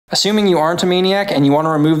Assuming you aren't a maniac and you want to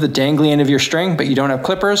remove the dangly end of your string, but you don't have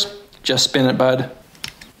clippers, just spin it, bud.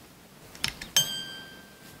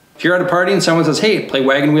 If you're at a party and someone says, hey, play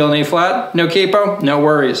wagon wheel in A flat, no capo, no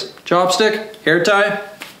worries. Chopstick, hair tie,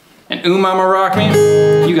 and ooh mama rock me,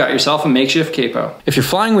 you got yourself a makeshift capo. If you're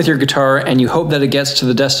flying with your guitar and you hope that it gets to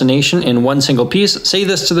the destination in one single piece, say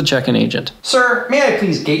this to the check-in agent. Sir, may I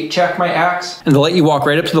please gate check my axe? And they'll let you walk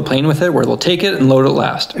right up to the plane with it, where they'll take it and load it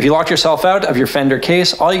last. If you locked yourself out of your Fender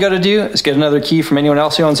case, all you gotta do is get another key from anyone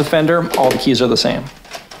else who owns a Fender. All the keys are the same.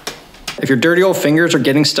 If your dirty old fingers are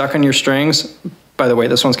getting stuck on your strings, by the way,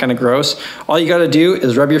 this one's kind of gross. All you gotta do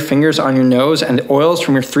is rub your fingers on your nose, and the oils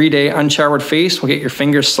from your 3-day unshowered face will get your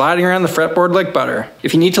fingers sliding around the fretboard like butter.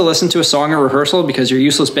 If you need to listen to a song at rehearsal because your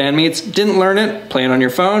useless bandmates didn't learn it, play it on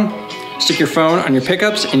your phone, stick your phone on your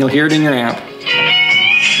pickups, and you'll hear it in your amp.